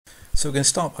So we're going to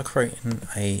start by creating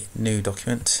a new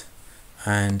document,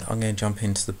 and I'm going to jump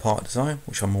into the part design,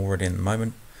 which I'm already in the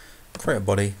moment, create a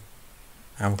body,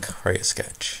 and we'll create a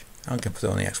sketch. I'm going to put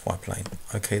it on the XY plane.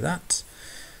 Okay, that.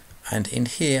 And in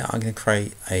here I'm going to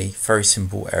create a very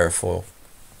simple aerofoil.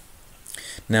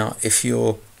 Now if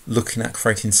you're looking at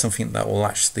creating something that will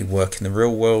actually work in the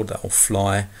real world, that will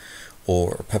fly,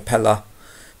 or a propeller,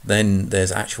 then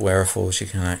there's actual aerofoils you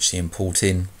can actually import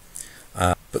in.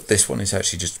 But this one is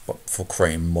actually just for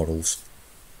creating models.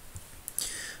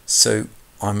 So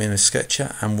I'm in a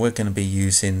sketcher and we're going to be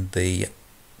using the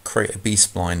create a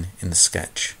B-Spline in the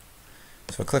sketch.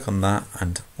 So I click on that,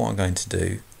 and what I'm going to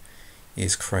do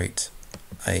is create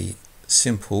a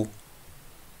simple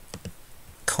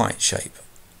kite shape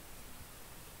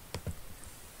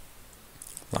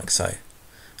like so.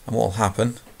 And what will happen,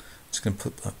 I'm just going to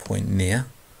put that point near,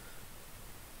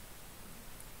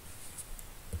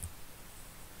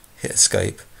 hit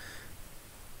escape,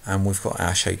 and we've got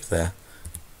our shape there.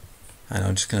 And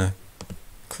I'm just going to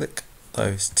click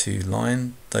those two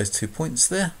points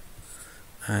there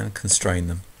and constrain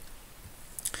them.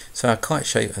 So our kite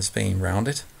shape has been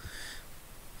rounded,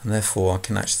 and therefore I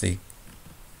can actually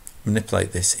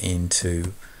manipulate this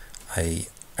into a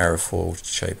aerofoil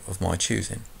shape of my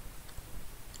choosing.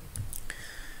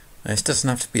 Now, this doesn't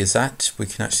have to be exact, we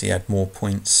can actually add more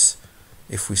points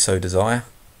if we so desire,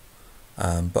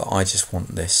 but I just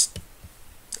want this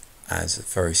as a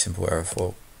very simple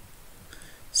aerofoil.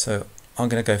 So I'm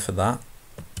going to go for that.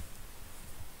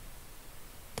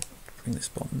 Bring this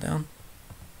bottom down.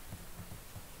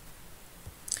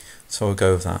 So we'll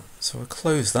go with that. So we'll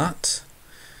close that.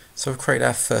 So we'll create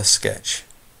our first sketch.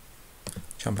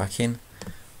 Jump back in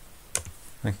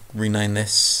and rename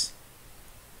this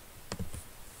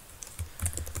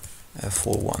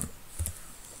Aerofoil 1.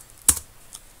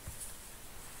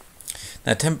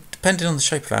 Now depending on the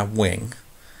shape of our wing,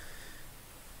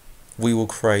 we will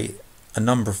create a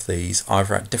number of these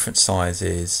either at different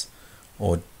sizes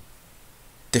or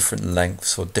different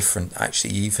lengths, or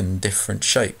even different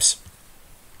shapes.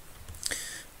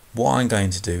 What I'm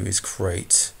going to do is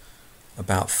create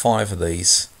about 5 of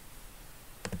these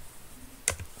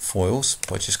foils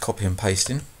by just copy and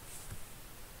pasting.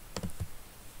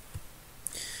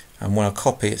 And when I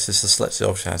copy, it says the selected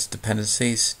object has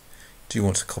dependencies. Do you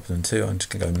want to copy them too? I'm just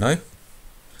going to go no.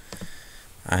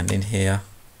 And in here,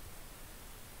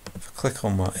 if I click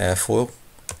on my airfoil,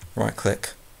 right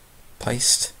click,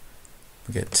 paste,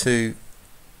 we get 2,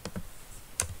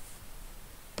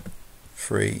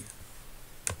 3,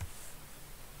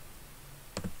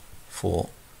 4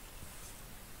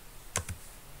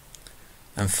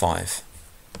 and 5.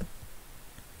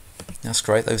 That's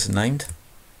great, those are named.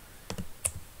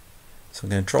 So I'm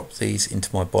going to drop these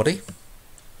into my body.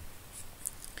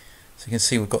 So you can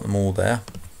see we've got them all there.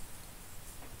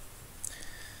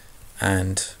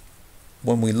 And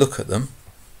when we look at them,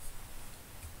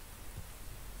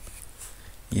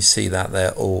 you see that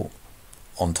they're all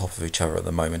on top of each other at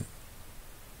the moment.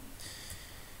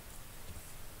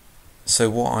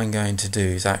 So what I'm going to do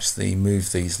is actually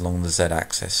move these along the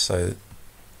Z-axis. So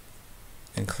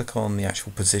and click on the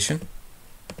actual position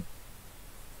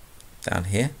down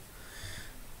here.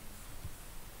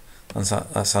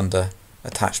 That's under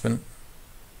attachment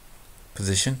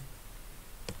position.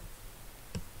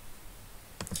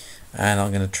 And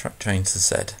I'm going to change to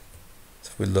Z.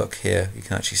 So if we look here, you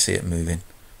can actually see it moving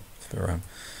around.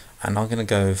 And I'm going to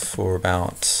go for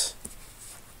about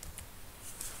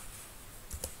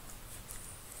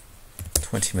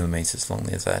 20mm along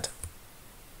the Z.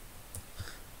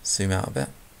 Zoom out a bit.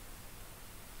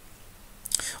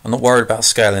 I'm not worried about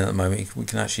scaling at the moment. We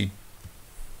can actually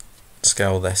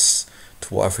scale this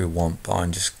to whatever we want, but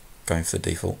I'm just going for the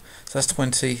default. So that's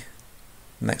 20.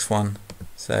 Next one,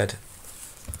 Z.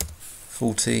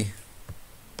 40.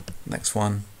 Next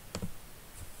one,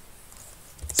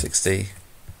 60.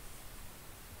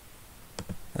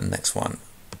 And next one,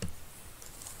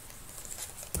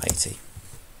 80.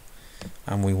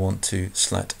 And we want to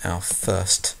select our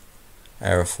first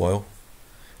aerofoil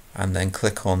and then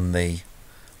click on the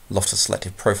loft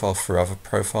selected profile for other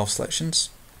profile selections.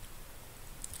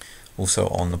 Also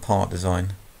on the part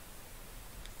design,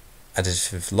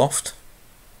 Additive loft,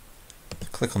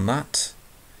 click on that,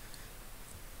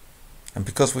 and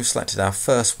because we've selected our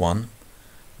first one,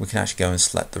 we can actually go and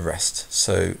select the rest.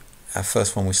 So our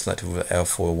first one we selected with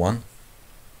aerofoil 1,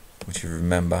 which you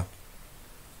remember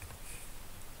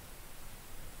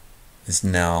is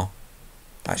now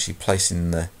actually placed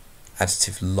in the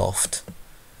additive loft.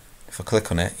 If I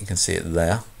click on it, you can see it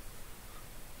there.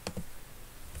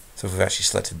 So we've actually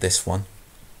selected this one.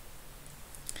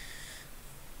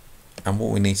 And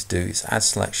what we need to do is add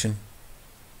selection,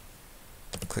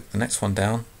 click the next one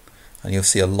down, and you'll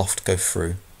see a loft go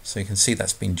through. So you can see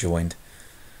that's been joined.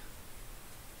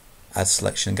 Add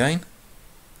selection again,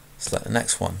 select the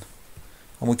next one,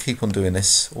 and we'll keep on doing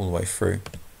this all the way through.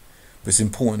 But it's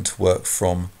important to work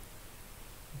from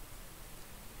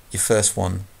your first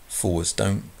one forwards.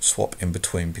 Don't swap in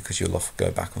between because you'll often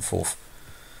go back and forth.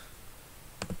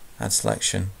 Add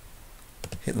selection,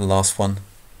 hit the last one,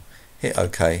 hit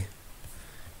OK,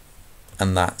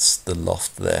 and that's the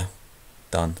loft there,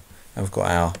 done. And we've got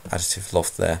our additive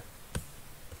loft there.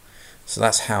 So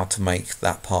that's how to make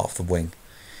that part of the wing.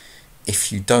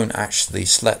 If you don't actually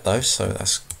select those, so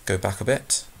let's go back a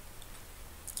bit.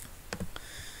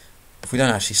 If we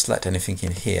don't actually select anything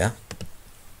in here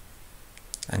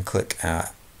and click our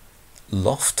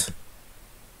loft,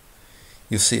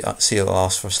 you'll see it'll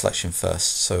ask for a selection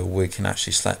first. So we can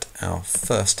actually select our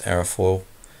first aerofoil,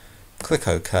 click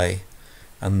OK,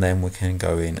 and then we can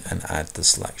go in and add the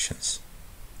selections.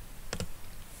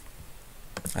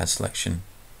 Add selection,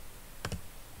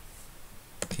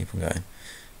 keep on going.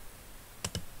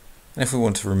 And if we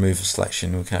want to remove a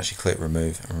selection, we can actually click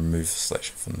remove and remove the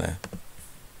selection from there.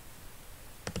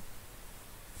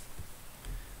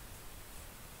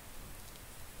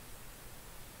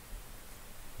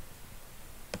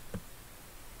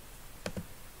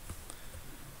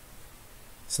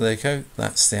 So there you go,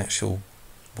 that's the actual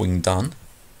wing done.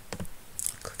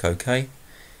 Click OK,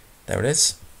 there it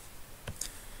is.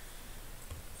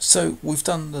 So we've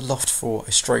done the loft for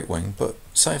a straight wing, but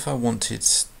say if I wanted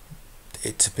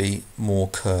it to be more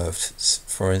curved,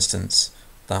 for instance,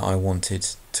 that I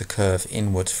wanted to curve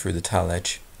inward through the tail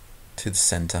edge to the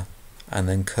centre and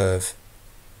then curve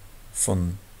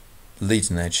from the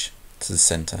leading edge to the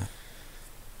centre.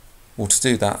 Well, to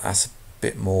do that, that's a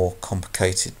bit more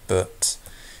complicated, but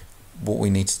what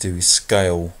we need to do is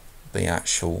scale the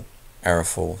actual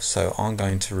aerofoil. So I'm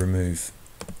going to remove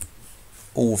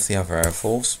all of the other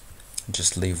aerofoils and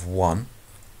just leave one,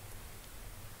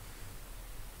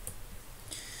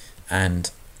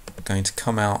 and I'm going to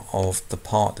come out of the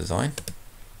part design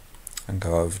and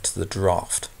go over to the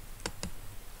draft.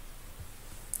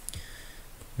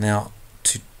 Now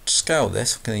to scale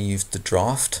this, I'm going to use the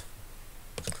draft,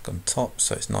 click on top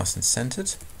so it's nice and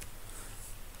centered,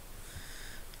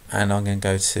 and I'm going to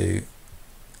go to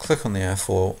click on the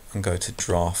airfoil and go to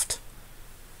draft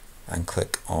and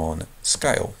click on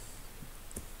scale,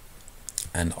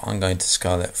 and I'm going to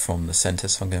scale it from the center.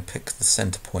 So I'm going to pick the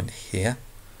center point here,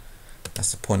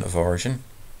 that's the point of origin.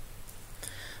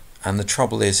 And the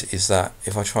trouble is that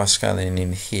if I try scaling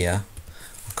in here,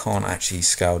 I can't actually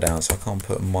scale down, so I can't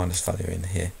put a minus value in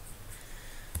here.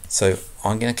 So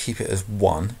I'm going to keep it as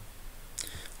 1,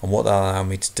 and what that'll allow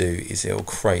me to do is it will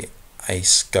create a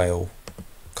scale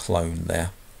clone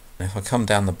there. And if I come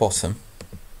down the bottom,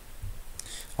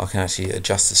 I can actually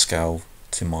adjust the scale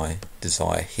to my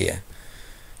desire here.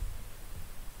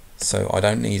 So I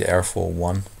don't need aerofoil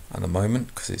 1 at the moment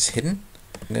because it's hidden.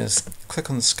 I'm going to click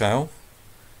on the scale,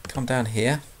 come down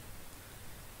here,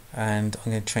 and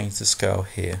I'm going to change the scale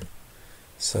here.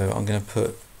 So I'm going to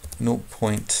put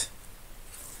 0.5,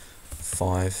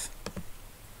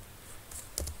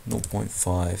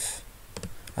 0.5,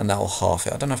 and that will half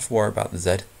it. I don't have to worry about the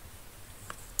Z,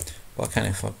 but I can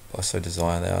if I so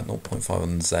desire there, 0.5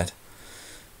 on the Z.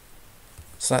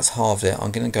 So that's halved it.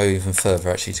 I'm going to go even further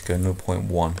actually to go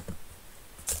 0.1.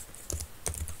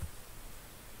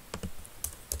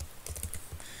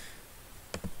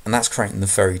 And that's creating the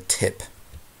very tip.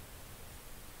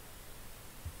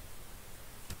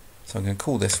 So I'm going to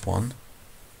call this one,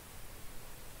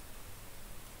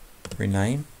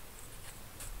 rename,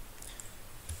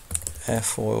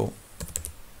 aerofoil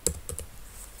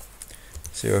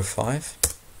 05.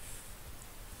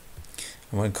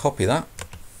 I'm going to copy that.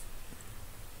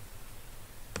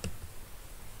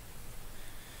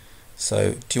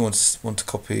 So do you want to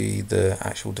copy the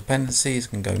actual dependencies? You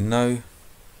can go no,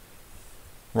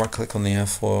 right click on the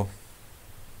airfoil,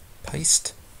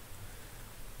 paste,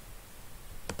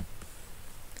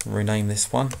 rename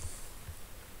this one,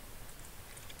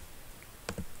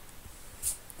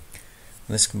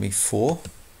 and this can be 4,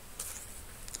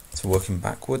 so working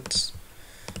backwards,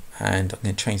 and I'm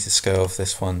going to change the scale of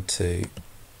this one to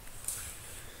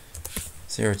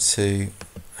 0.2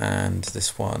 and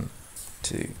this one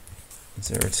to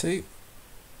 0.2.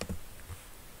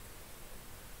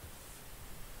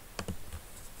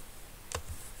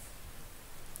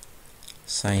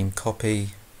 Same, copy,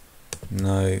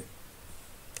 no,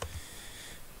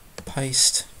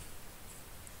 paste,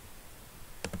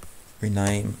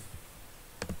 rename,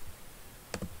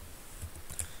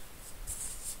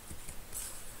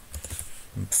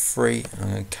 3.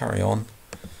 I'm going to carry on.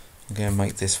 I'm going to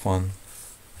make this one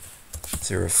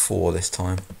 0.4 this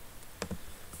time,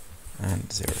 and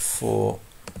 0.4.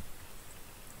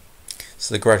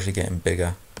 So they're gradually getting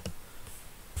bigger,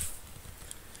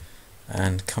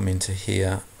 and come into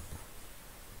here,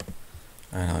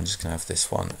 and I'm just going to have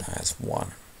this one as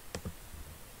 1.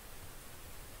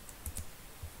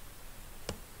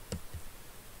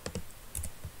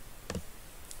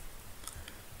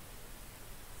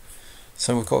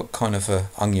 So we've got kind of an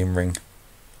onion ring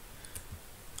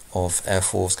of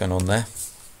airfoils going on there,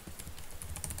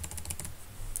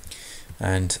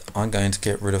 and I'm going to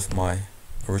get rid of my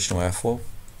original airfoil,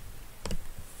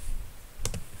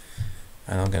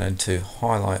 and I'm going to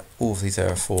highlight all of these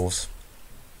airfoils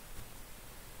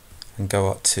and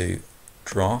go up to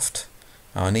draft.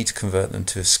 Now I need to convert them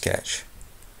to a sketch,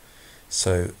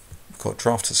 so we've got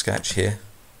draft to sketch here.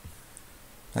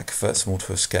 That converts them all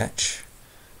to a sketch.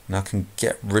 Now I can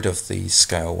get rid of these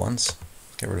scale ones,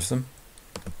 get rid of them.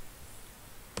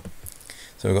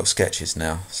 So we've got sketches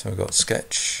now. So we've got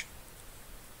sketch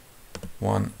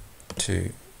 1,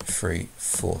 2, 3,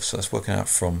 4. So that's working out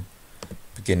from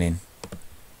beginning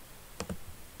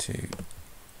to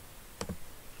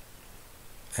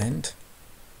end.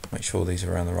 Make sure these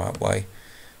are around the right way.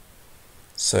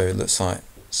 So it looks like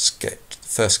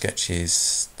first sketch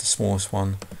is the smallest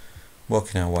one,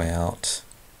 working our way out.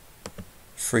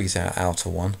 Freeze our outer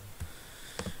one.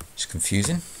 It's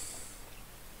confusing.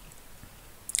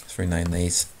 Let's rename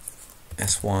these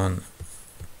S1,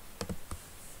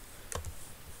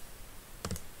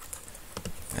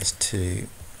 S2.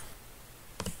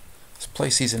 Let's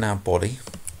place these in our body,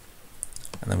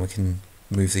 and then we can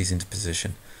move these into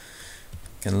position.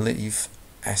 Can leave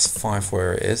S5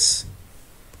 where it is.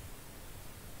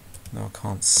 No, I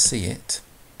can't see it.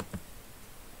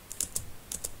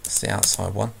 It's the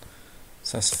outside one.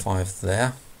 So that's 5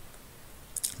 there.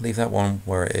 Leave that one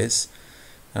where it is.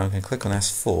 Now I can click on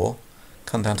S4,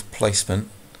 come down to placement,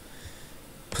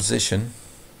 position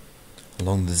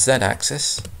along the Z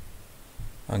axis.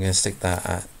 I'm going to stick that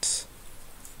at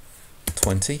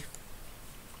 20.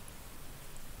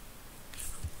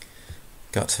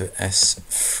 Got to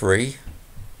S3,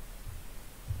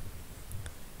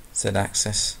 Z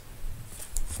axis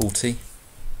 40,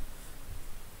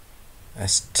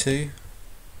 S2,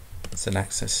 Z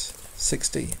axis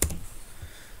 60,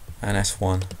 and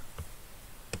S1,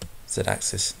 Z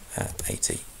axis at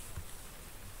 80.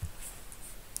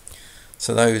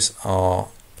 So those are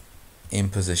in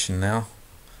position now.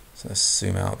 So let's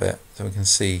zoom out a bit so we can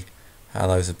see how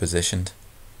those are positioned.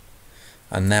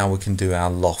 And now we can do our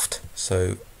loft.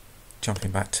 So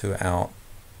jumping back to our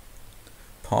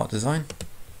part design,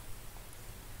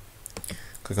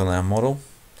 click on our model,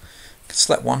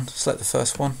 select one, select the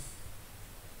first one.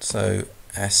 So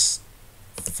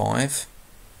S5,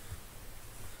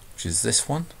 which is this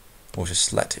one, or just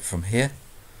select it from here.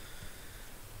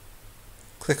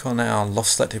 Click on our loft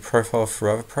selected profile for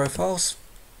other profiles.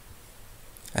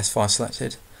 S5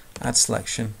 selected, add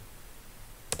selection,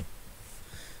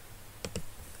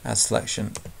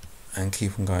 and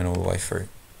keep on going all the way through.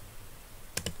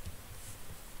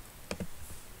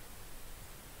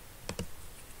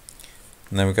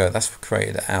 And there we go, that's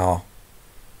created our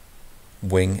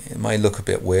wing. It may look a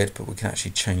bit weird, but we can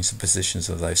actually change the positions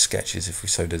of those sketches if we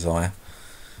so desire.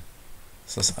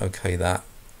 So let's OK that,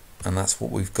 and that's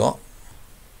what we've got.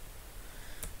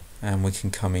 And we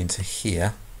can come into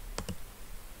here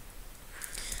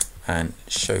and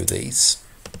show these.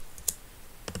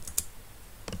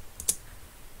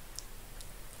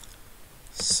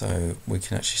 So we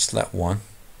can actually select one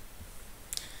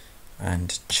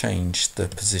and change the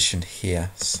position here.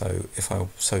 So if I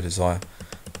so desire,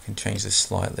 I can change this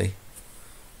slightly.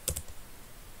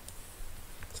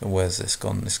 So where's this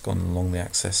gone? It's gone along the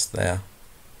axis there.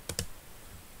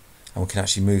 And we can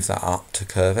actually move that up to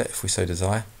curve it if we so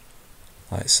desire,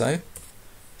 like so.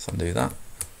 Let's undo that.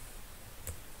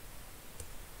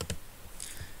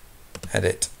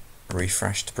 Edit,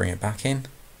 refresh to bring it back in.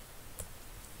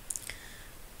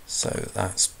 So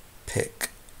that's pick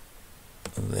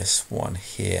this one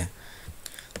here.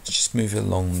 Let's just move it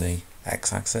along the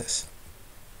x-axis.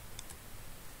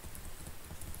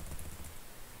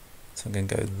 So I'm going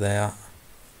to go there.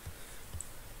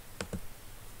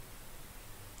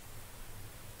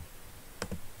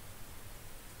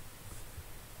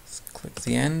 Let's click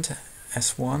the end,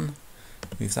 S1,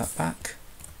 move that back.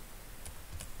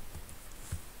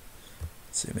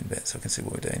 Zoom in a bit so I can see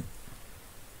what we're doing.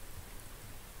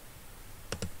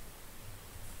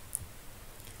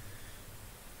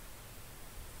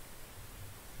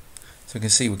 So we can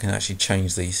see we can actually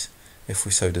change these if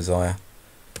we so desire.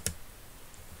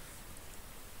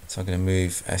 So I'm going to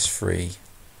move S3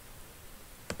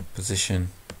 position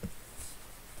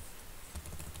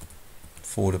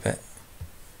forward a bit,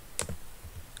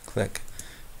 click,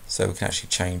 so we can actually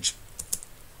change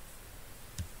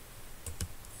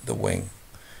the wing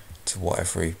to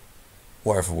whatever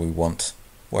we want,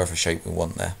 whatever shape we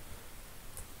want there.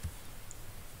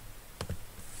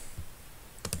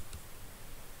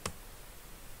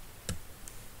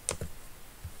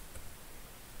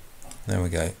 There we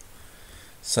go.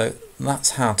 So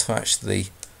that's how to actually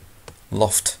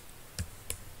loft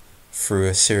through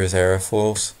a series of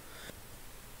aerofoils.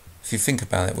 If you think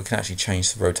about it, we can actually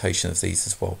change the rotation of these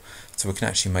as well. So we can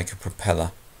actually make a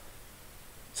propeller.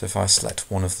 So if I select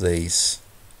one of these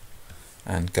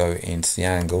and go into the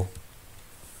angle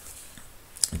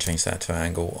and change that to an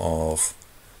angle of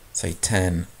say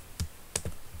 10,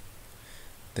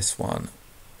 this one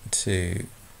to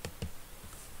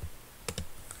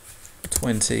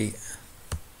 20,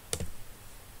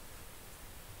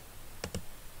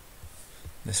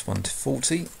 this one to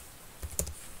 40,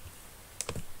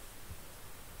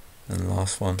 and the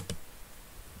last one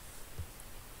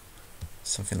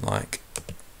something like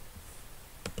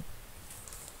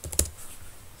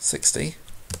 60.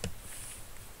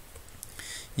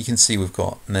 You can see we've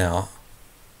got now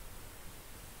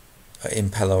an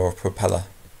impeller or propeller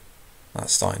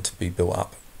that's starting to be built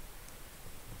up.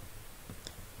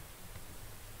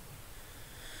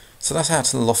 So that's how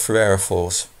to loft through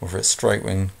aerofoils, whether it's straight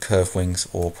wing, curved wings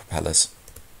or propellers.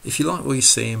 If you like what you're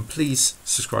seeing, please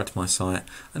subscribe to my site,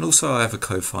 and also I have a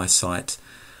Ko-Fi site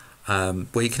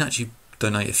where you can actually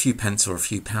donate a few pence or a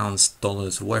few pounds,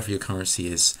 dollars, or whatever your currency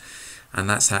is, and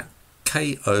that's at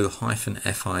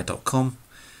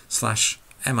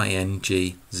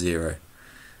ko-fi.com/mang0,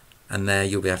 and there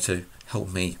you'll be able to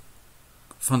help me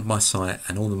fund my site,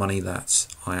 and all the money that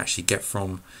I actually get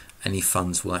from any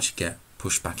funds will actually get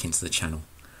pushed back into the channel.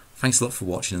 Thanks a lot for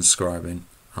watching and subscribing.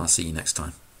 I'll see you next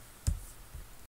time.